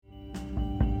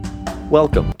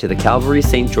Welcome to the Calvary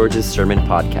St. George's Sermon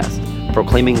Podcast,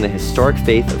 proclaiming the historic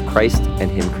faith of Christ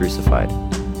and Him crucified.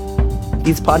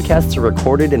 These podcasts are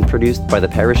recorded and produced by the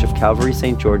parish of Calvary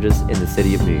St. George's in the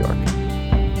city of New York.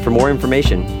 For more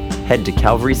information, head to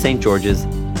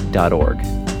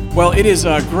calvarystgeorges.org. Well, it is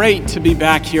great to be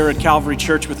back here at Calvary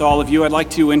Church with all of you. I'd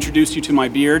like to introduce you to my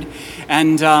beard,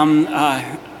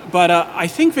 but I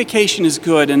think vacation is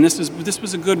good, and this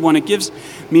was a good one. It gives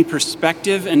me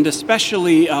perspective, and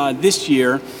especially this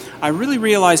year, I really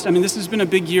realized, this has been a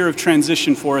big year of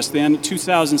transition for us, the end of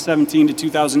 2017 to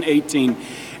 2018,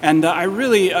 and I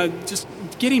really just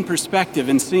getting perspective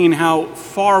and seeing how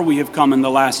far we have come in the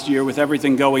last year with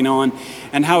everything going on,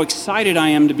 and how excited I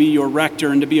am to be your rector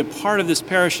and to be a part of this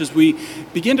parish as we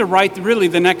begin to write really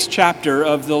the next chapter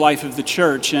of the life of the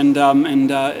church and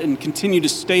continue to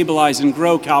stabilize and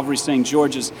grow Calvary St.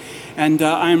 George's. And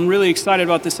I'm really excited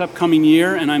about this upcoming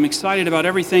year, and I'm excited about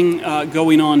everything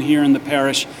going on here in the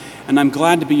parish, and I'm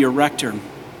glad to be your rector.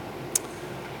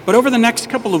 But over the next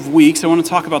couple of weeks, I want to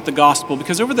talk about the gospel,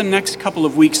 because over the next couple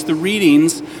of weeks, the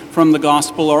readings from the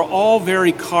gospel are all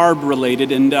very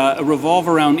carb-related and revolve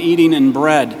around eating and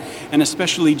bread, and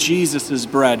especially Jesus'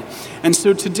 bread. And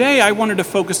so today, I wanted to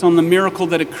focus on the miracle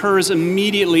that occurs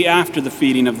immediately after the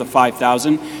feeding of the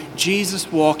 5,000,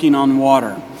 Jesus walking on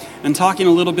water, and talking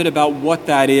a little bit about what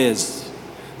that is.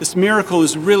 This miracle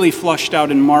is really fleshed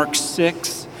out in Mark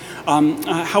 6.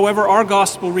 However, our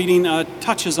gospel reading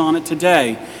touches on it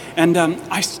today. And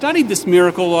I studied this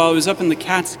miracle while I was up in the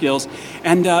Catskills,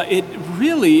 and it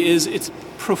really is, it's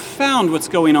profound what's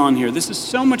going on here. This is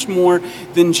so much more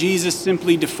than Jesus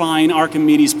simply defying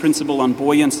Archimedes' principle on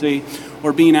buoyancy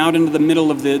or being out into the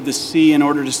middle of the sea in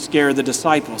order to scare the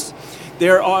disciples.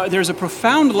 There's a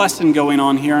profound lesson going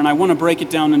on here, and I want to break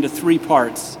it down into three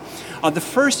parts. The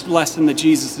first lesson that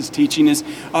Jesus is teaching is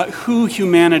who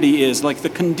humanity is, like the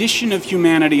condition of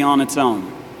humanity on its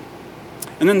own.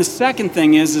 And then the second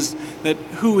thing is that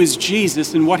who is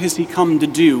Jesus and what has he come to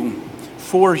do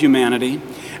for humanity.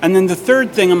 And then the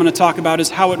third thing I'm going to talk about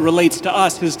is how it relates to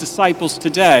us, his disciples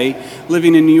today,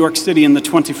 living in New York City in the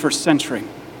 21st century.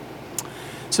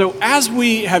 So as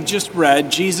we have just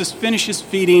read, Jesus finishes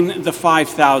feeding the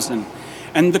 5,000.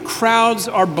 And the crowds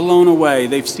are blown away.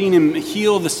 They've seen him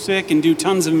heal the sick and do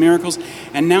tons of miracles.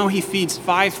 And now he feeds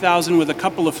 5,000 with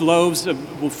 5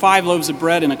 loaves of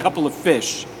bread and a couple of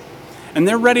fish. And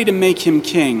they're ready to make him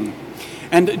king.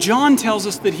 And John tells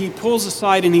us that he pulls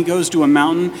aside and he goes to a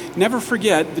mountain. Never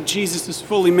forget that Jesus is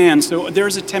fully man. So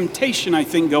there's a temptation, I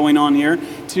think, going on here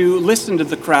to listen to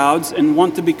the crowds and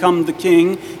want to become the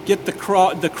king, get the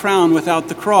crown without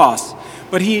the cross.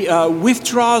 But he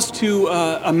withdraws to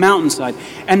a mountainside.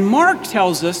 And Mark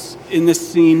tells us in this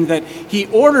scene that he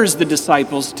orders the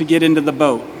disciples to get into the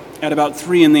boat at about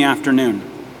 3 p.m.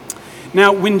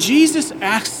 Now, when Jesus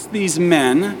asks these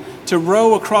men to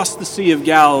row across the Sea of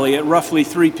Galilee at roughly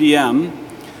 3 p.m.,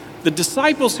 the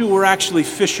disciples who were actually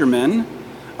fishermen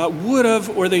would have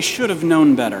or they should have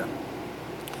known better.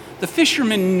 The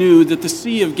fishermen knew that the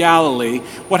Sea of Galilee,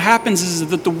 what happens is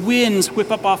that the winds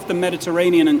whip up off the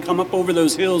Mediterranean and come up over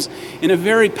those hills in a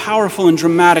very powerful and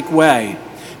dramatic way,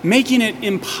 making it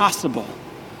impossible,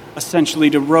 essentially,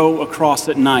 to row across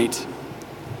at night.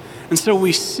 And so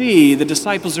we see the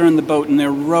disciples are in the boat and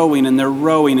they're rowing and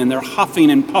they're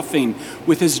huffing and puffing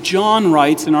with, as John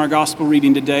writes in our gospel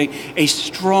reading today, a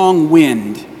strong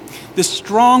wind. This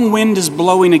strong wind is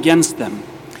blowing against them.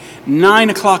 9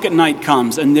 o'clock at night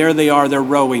comes, and there they are, they're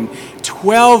rowing.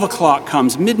 12 o'clock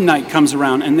comes, midnight comes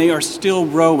around, and they are still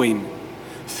rowing.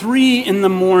 3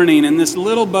 a.m, and this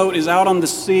little boat is out on the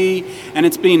sea, and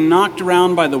it's being knocked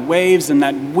around by the waves, and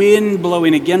that wind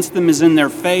blowing against them is in their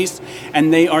face,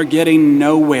 and they are getting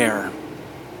nowhere.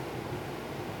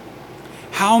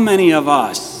 How many of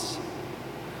us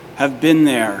have been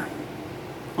there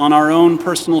on our own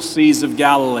personal seas of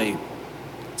Galilee?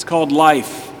 It's called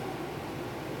life.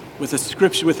 With,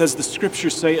 as the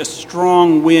scriptures say, a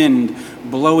strong wind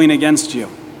blowing against you.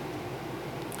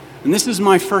 And this is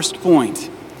my first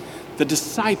point. The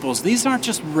disciples, these aren't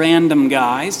just random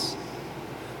guys.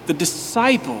 The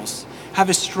disciples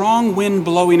have a strong wind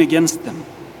blowing against them.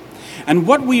 And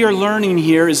what we are learning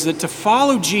here is that to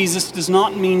follow Jesus does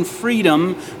not mean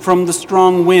freedom from the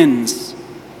strong winds.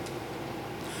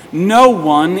 No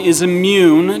one is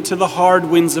immune to the hard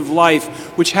winds of life,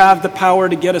 which have the power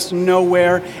to get us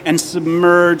nowhere and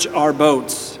submerge our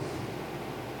boats.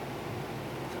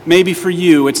 Maybe for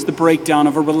you, it's the breakdown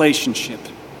of a relationship.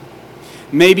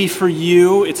 Maybe for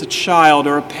you, it's a child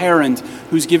or a parent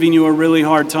who's giving you a really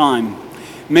hard time.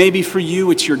 Maybe for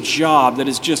you, it's your job that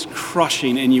is just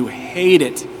crushing and you hate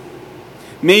it.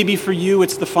 Maybe for you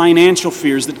it's the financial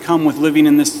fears that come with living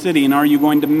in this city, and are you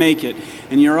going to make it?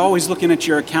 And you're always looking at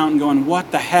your account and going,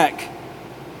 what the heck?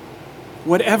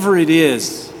 Whatever it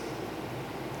is,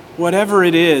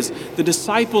 the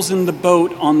disciples in the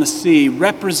boat on the sea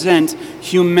represent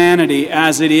humanity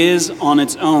as it is on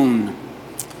its own,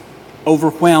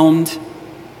 overwhelmed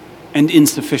and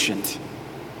insufficient.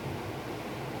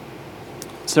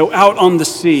 So out on the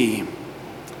sea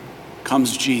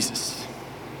comes Jesus.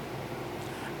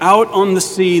 Out on the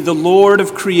sea, the Lord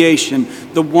of creation,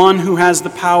 the one who has the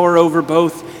power over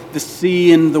both the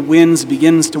sea and the winds,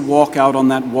 begins to walk out on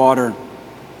that water.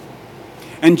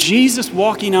 And Jesus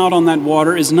walking out on that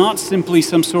water is not simply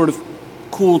some sort of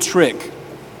cool trick.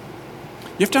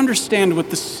 You have to understand what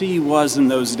the sea was in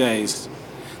those days.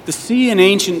 The sea in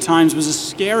ancient times was a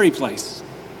scary place.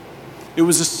 It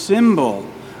was a symbol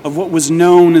of what was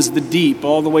known as the deep,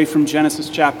 all the way from Genesis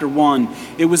chapter 1.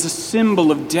 It was a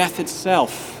symbol of death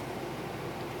itself.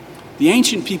 The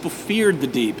ancient people feared the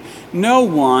deep. No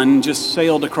one just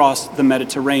sailed across the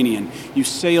Mediterranean. You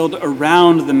sailed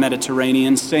around the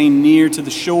Mediterranean, staying near to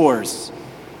the shores,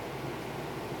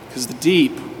 because the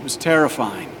deep was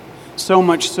terrifying, so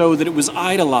much so that it was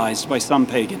idolized by some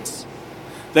pagans.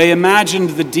 They imagined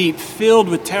the deep filled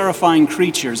with terrifying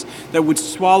creatures that would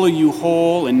swallow you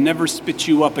whole and never spit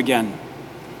you up again.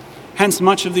 Hence,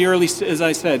 much of the early, as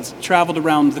I said, traveled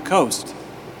around the coast.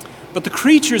 But the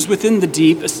creatures within the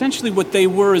deep, essentially what they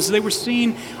were, is they were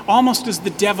seen almost as the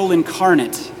devil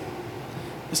incarnate.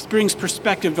 This brings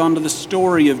perspective onto the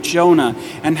story of Jonah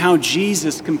and how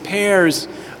Jesus compares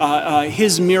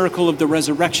his miracle of the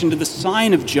resurrection to the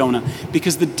sign of Jonah,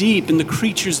 because the deep and the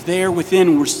creatures there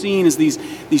within were seen as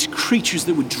these creatures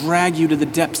that would drag you to the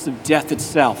depths of death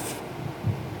itself.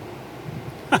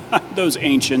 Those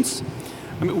ancients.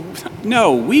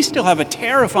 No, we still have a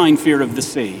terrifying fear of the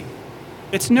sea.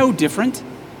 It's no different.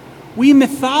 We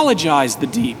mythologize the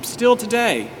deep still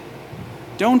today.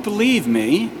 Don't believe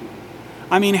me?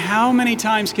 How many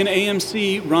times can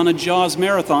AMC run a Jaws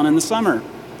marathon in the summer?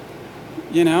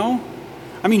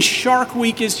 Shark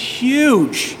Week is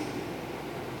huge.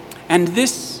 And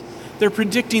they're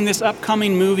predicting this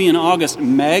upcoming movie in August,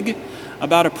 Meg,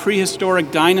 about a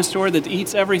prehistoric dinosaur that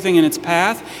eats everything in its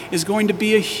path, is going to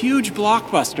be a huge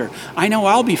blockbuster. I know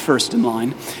I'll be first in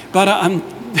line, but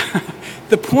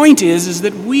the point is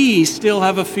that we still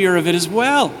have a fear of it as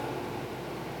well.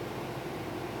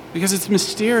 Because it's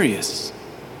mysterious.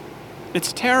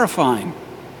 It's terrifying.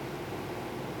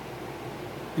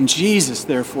 And Jesus,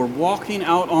 therefore, walking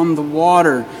out on the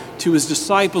water to his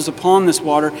disciples upon this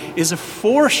water is a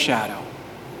foreshadow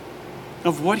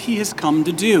of what he has come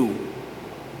to do.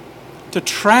 To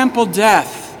trample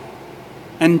death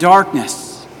and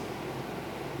darkness.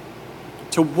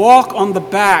 To walk on the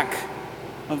back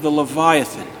of the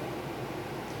Leviathan.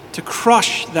 To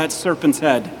crush that serpent's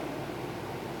head.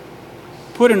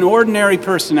 Put an ordinary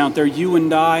person out there, you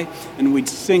and I, and we'd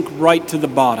sink right to the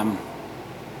bottom.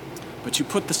 But you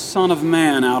put the Son of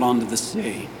Man out onto the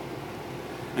sea,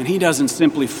 and he doesn't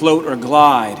simply float or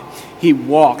glide. He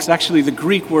walks. Actually, the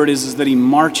Greek word is that he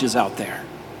marches out there.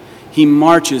 He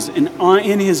marches, and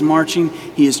in his marching,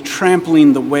 he is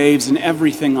trampling the waves and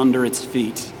everything under its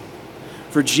feet.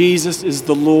 For Jesus is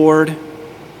the Lord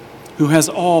who has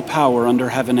all power under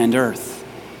heaven and earth.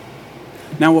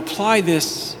 Now apply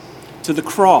this to the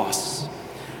cross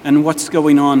and what's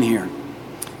going on here.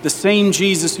 The same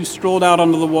Jesus who strolled out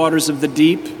onto the waters of the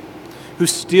deep, who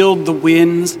stilled the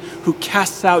winds, who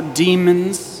casts out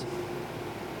demons,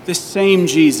 this same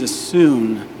Jesus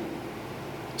soon,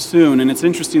 and it's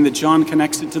interesting that John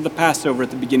connects it to the Passover at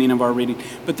the beginning of our reading,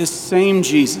 but this same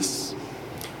Jesus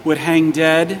would hang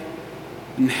dead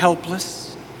and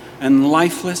helpless and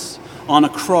lifeless on a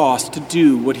cross to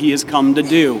do what he has come to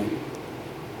do.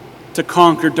 To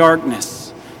conquer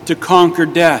darkness, to conquer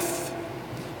death,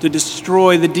 to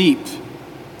destroy the deep.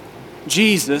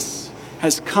 Jesus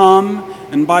has come,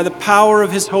 and by the power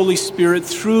of his Holy Spirit,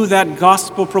 through that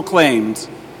gospel proclaimed,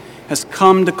 has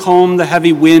come to calm the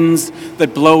heavy winds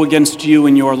that blow against you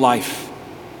in your life.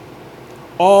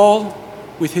 All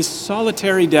with his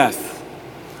solitary death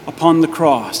upon the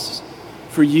cross,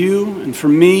 for you and for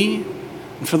me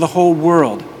and for the whole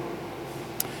world.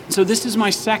 So this is my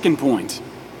second point.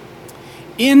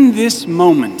 In this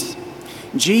moment,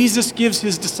 Jesus gives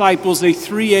his disciples a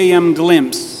 3 a.m.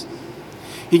 glimpse.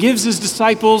 He gives his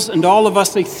disciples and all of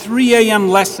us a 3 a.m.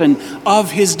 lesson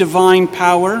of his divine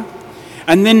power,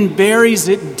 and then buries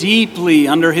it deeply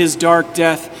under his dark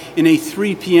death in a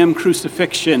 3 p.m.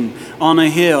 crucifixion on a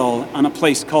hill on a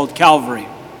place called Calvary.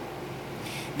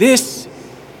 This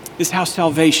is how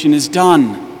salvation is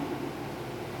done.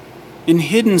 In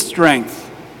hidden strength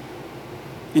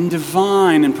in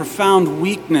divine and profound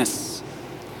weakness.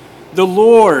 The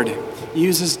Lord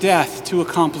uses death to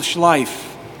accomplish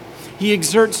life. He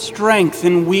exerts strength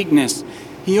in weakness.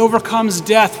 He overcomes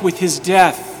death with his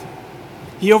death.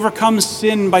 He overcomes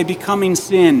sin by becoming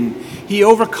sin. He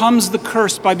overcomes the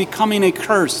curse by becoming a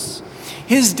curse.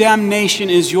 His damnation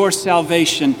is your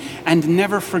salvation, and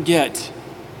never forget,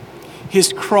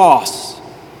 his cross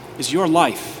is your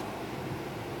life.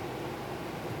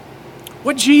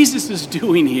 What Jesus is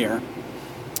doing here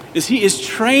is he is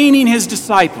training his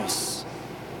disciples.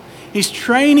 He's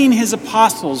training his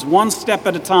apostles one step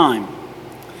at a time.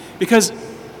 Because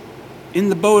in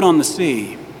the boat on the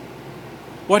sea,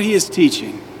 what he is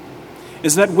teaching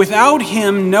is that without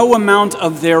him, no amount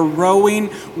of their rowing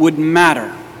would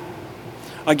matter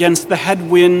against the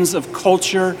headwinds of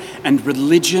culture and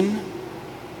religion.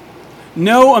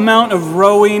 No amount of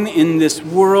rowing in this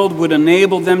world would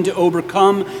enable them to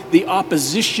overcome the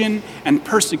opposition and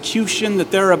persecution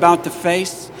that they're about to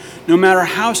face. No matter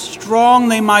how strong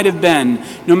they might have been,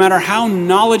 no matter how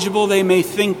knowledgeable they may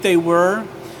think they were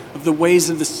of the ways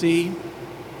of the sea,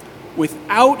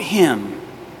 without him,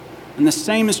 and the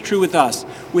same is true with us,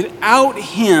 without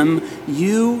him,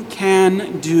 you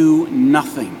can do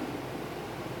nothing.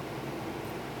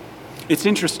 It's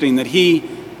interesting that he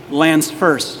lands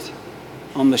first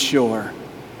on the shore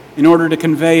in order to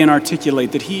convey and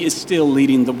articulate that he is still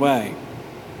leading the way.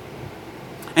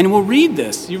 And we'll read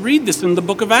this. You read this in the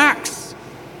book of Acts.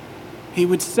 He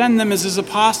would send them as his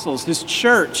apostles, his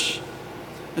church,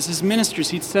 as his ministers.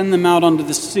 He'd send them out onto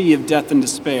the sea of death and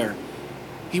despair.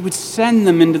 He would send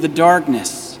them into the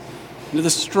darkness, into the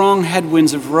strong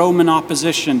headwinds of Roman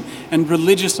opposition and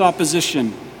religious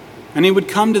opposition. And he would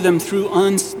come to them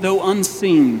though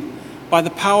unseen, by the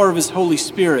power of his Holy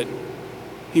Spirit.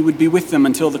 He would be with them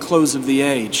until the close of the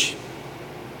age.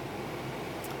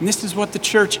 And this is what the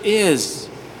church is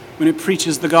when it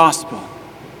preaches the gospel.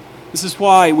 This is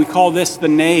why we call this the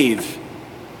nave.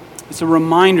 It's a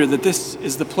reminder that this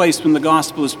is the place when the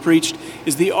gospel is preached,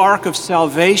 is the ark of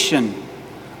salvation,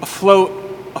 afloat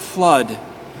a flood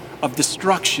of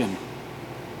destruction.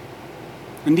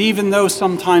 And even though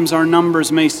sometimes our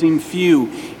numbers may seem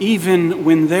few, even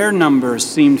when their numbers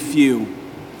seem few,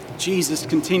 Jesus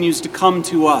continues to come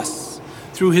to us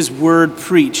through his word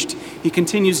preached. He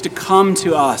continues to come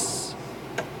to us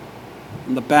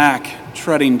on the back,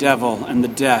 treading devil and the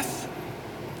death,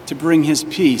 to bring his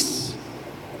peace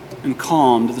and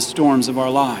calm to the storms of our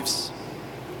lives.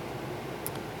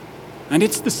 And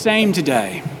it's the same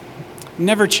today.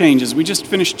 Never changes. We just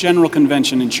finished General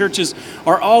Convention, and churches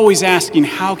are always asking,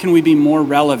 how can we be more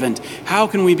relevant? How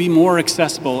can we be more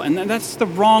accessible? And that's the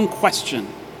wrong question.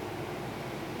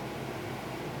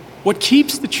 What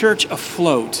keeps the church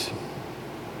afloat,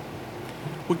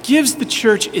 what gives the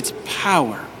church its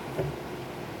power,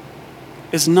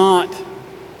 is not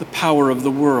the power of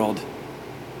the world.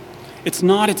 It's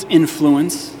not its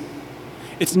influence.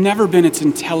 It's never been its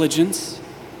intelligence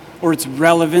or its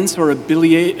relevance or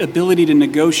ability to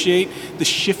negotiate the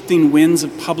shifting winds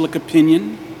of public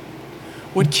opinion.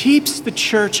 What keeps the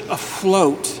church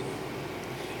afloat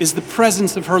is the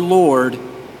presence of her Lord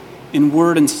in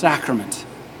word and sacrament,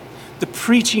 the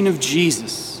preaching of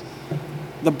Jesus,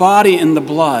 the body and the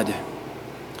blood,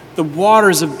 the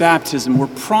waters of baptism where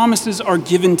promises are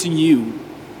given to you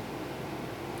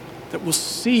that will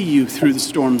see you through the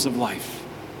storms of life.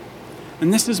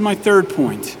 And this is my third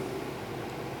point.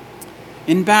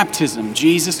 In baptism,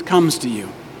 Jesus comes to you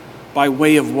by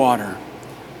way of water,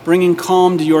 bringing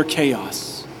calm to your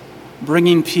chaos,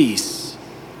 bringing peace.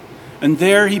 And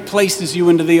there he places you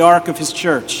into the ark of his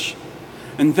church.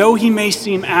 And though he may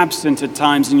seem absent at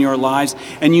times in your lives,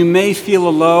 and you may feel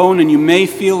alone, and you may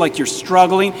feel like you're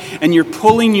struggling, and you're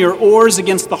pulling your oars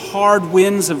against the hard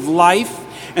winds of life,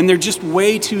 and they're just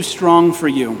way too strong for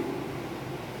you,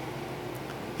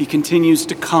 he continues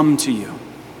to come to you.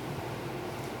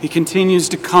 He continues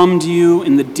to come to you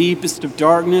in the deepest of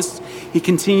darkness. He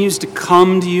continues to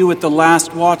come to you at the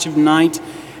last watch of night,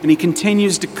 and he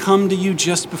continues to come to you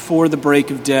just before the break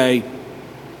of day.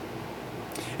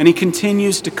 And he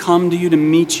continues to come to you to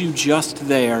meet you just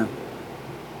there,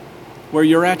 where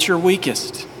you're at your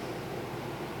weakest,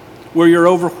 where you're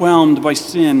overwhelmed by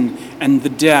sin and the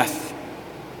death.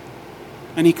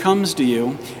 And he comes to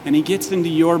you, and he gets into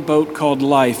your boat called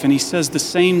life, and he says the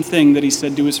same thing that he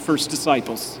said to his first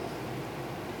disciples.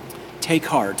 Take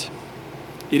heart,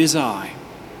 it is I.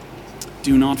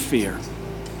 Do not fear.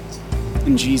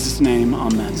 In Jesus' name,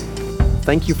 amen.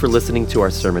 Thank you for listening to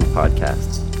our sermon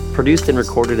podcast, produced and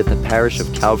recorded at the parish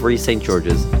of Calvary St.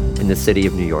 George's in the city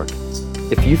of New York.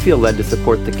 If you feel led to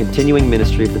support the continuing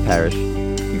ministry of the parish,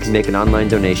 you can make an online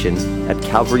donation at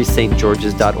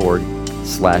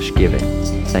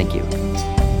calvarystgeorges.org/giving. Thank you.